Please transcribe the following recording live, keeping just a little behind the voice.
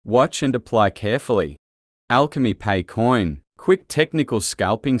Watch and apply carefully. Alchemy Pay Coin, quick technical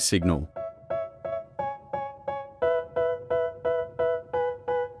scalping signal.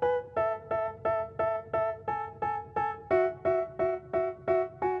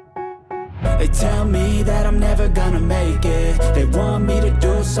 They tell me that I'm never gonna make it. They want me to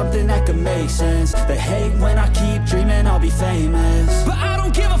do something that could make sense. They hate when I keep dreaming I'll be famous, but I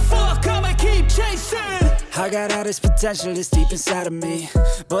don't give a fuck, I'ma keep chasing. I got all this potential that's deep inside of me,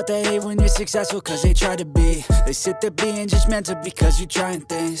 but they hate when you're successful cause they try to be. They sit there being judgmental because you're trying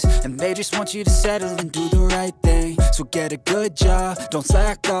things, and they just want you to settle and do the right thing. So get a good job, don't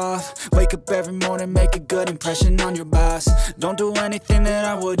slack off. Wake up every morning, make a good impression on your boss. Don't do anything that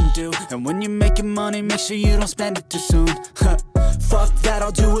I wouldn't do, and when you're making money, make sure you don't spend it too soon. Fuck that,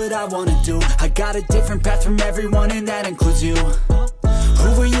 I'll do what I wanna do. I got a different path from everyone, and that includes you.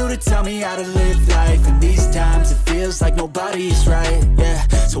 Who are you to tell me how to live life? In these times it feels like nobody's right, yeah.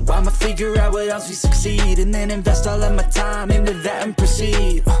 So I'ma figure out what else we succeed, and then invest all of my time into that and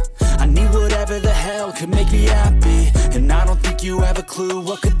proceed. I need whatever the hell could make me happy, and I don't think you have a clue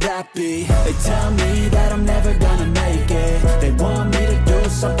what could that be. They tell me that I'm never gonna make it. They want me to do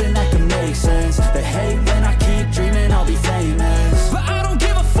something that could make sense. They hate when I keep dreaming I'll be famous, but I don't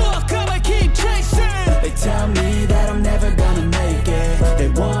give a fuck, I'ma keep chasing. They tell me that I'm never gonna make it. They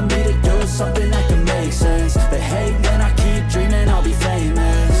want me to do something that can make sense. They hate when I keep dreaming I'll be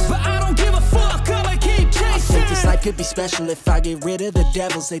famous, but I don't give a fuck, I'ma keep chasing. I think this life could be special if I get rid of the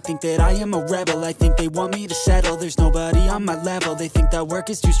devils. They think that I am a rebel, I think they want me to settle. There's nobody on my level, they think that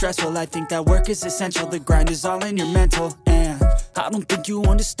work is too stressful. I think that work is essential, the grind is all in your mental. And I don't think you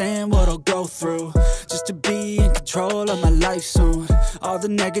understand what I'll go through just to be in control of my life soon. All the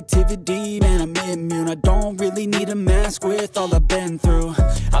negativity, man, I'm immune. I don't really need a mask with all I've been through.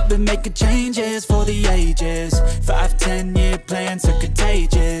 I've been making changes for the ages. 5-10 year plans are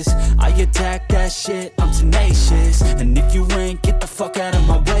contagious. I attack that shit, I'm tenacious. And if you ain't, get the fuck out of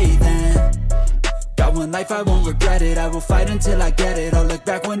my way then. Got one life, I won't regret it. I will fight until I get it. I'll look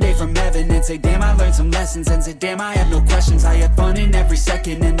back one day from heaven and say, damn, I learned some lessons. And say, damn, I have no questions. I had fun in every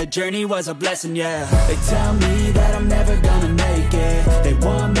second, and the journey was a blessing, yeah. They tell me that I'm never gonna make it. They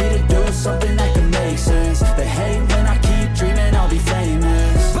want me to do something that